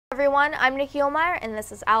everyone, I'm Nikki Olmeyer and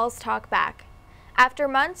this is Owls Talk Back. After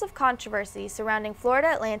months of controversy surrounding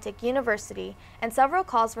Florida Atlantic University and several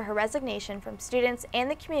calls for her resignation from students and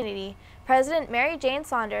the community, President Mary Jane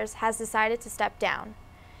Saunders has decided to step down.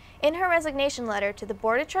 In her resignation letter to the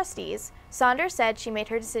Board of Trustees, Saunders said she made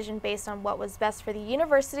her decision based on what was best for the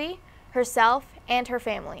university, herself, and her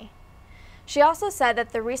family. She also said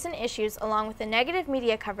that the recent issues along with the negative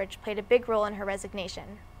media coverage played a big role in her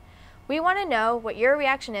resignation. We want to know what your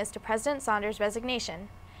reaction is to President Saunders' resignation,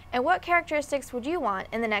 and what characteristics would you want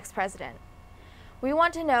in the next president? We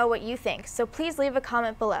want to know what you think, so please leave a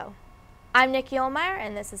comment below. I'm Nikki Olmeyer,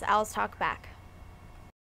 and this is Owls Talk Back.